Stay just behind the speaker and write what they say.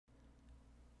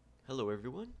Hello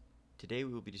everyone. Today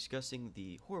we will be discussing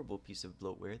the horrible piece of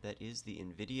bloatware that is the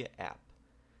Nvidia app.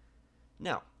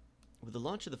 Now, with the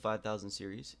launch of the 5000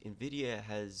 series, Nvidia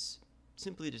has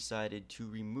simply decided to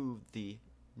remove the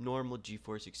normal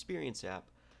Geforce Experience app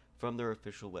from their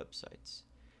official websites,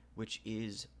 which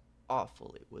is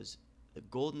awful. It was the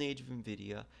golden age of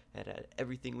Nvidia. It had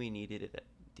everything we needed. It had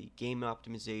the game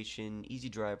optimization, easy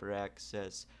driver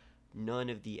access, none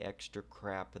of the extra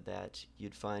crap that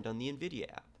you'd find on the Nvidia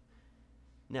app.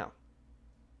 Now,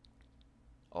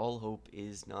 all hope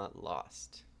is not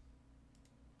lost,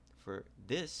 for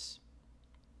this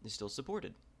is still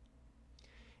supported.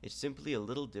 It's simply a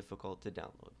little difficult to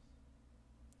download.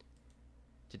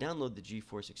 To download the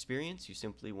Geforce Experience, you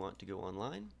simply want to go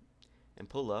online and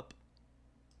pull up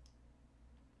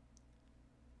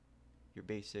your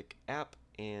basic app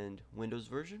and Windows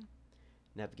version,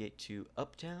 navigate to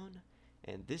Uptown,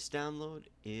 and this download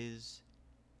is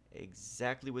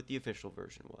exactly what the official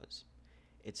version was.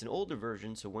 It's an older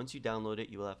version, so once you download it,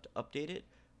 you will have to update it,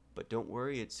 but don't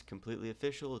worry, it's completely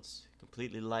official, it's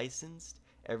completely licensed.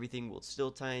 Everything will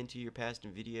still tie into your past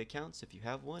Nvidia accounts if you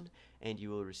have one, and you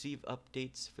will receive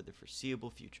updates for the foreseeable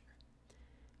future.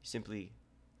 You simply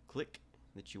click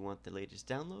that you want the latest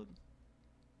download,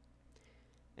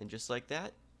 and just like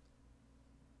that,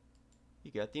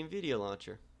 you got the Nvidia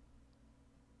launcher.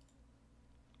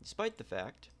 Despite the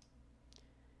fact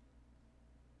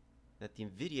that the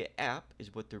Nvidia app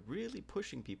is what they're really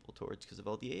pushing people towards because of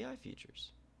all the AI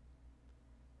features.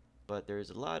 But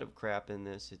there's a lot of crap in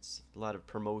this. It's a lot of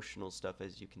promotional stuff,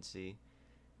 as you can see.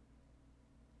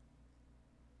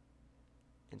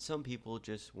 And some people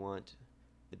just want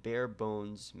the bare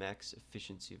bones max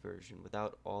efficiency version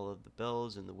without all of the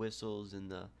bells and the whistles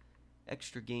and the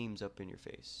extra games up in your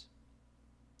face.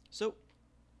 So,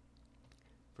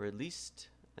 for at least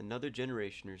another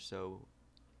generation or so,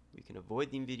 we can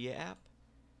avoid the Nvidia app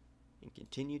and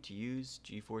continue to use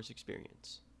Geforce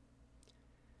Experience.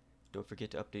 Don't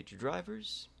forget to update your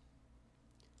drivers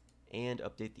and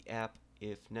update the app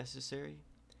if necessary.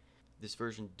 This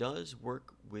version does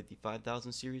work with the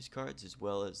 5000 series cards as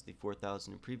well as the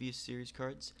 4000 and previous series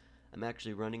cards. I'm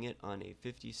actually running it on a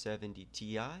 5070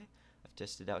 Ti. I've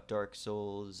tested out Dark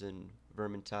Souls and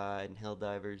Vermintide and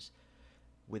Helldivers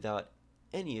without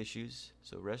any issues,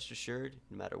 so rest assured,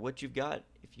 no matter what you've got,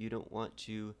 if you don't want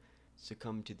to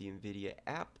succumb to the Nvidia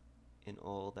app and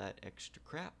all that extra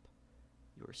crap,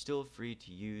 you are still free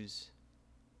to use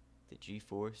the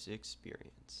Geforce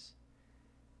Experience.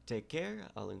 Take care.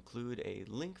 I'll include a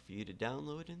link for you to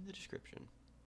download in the description.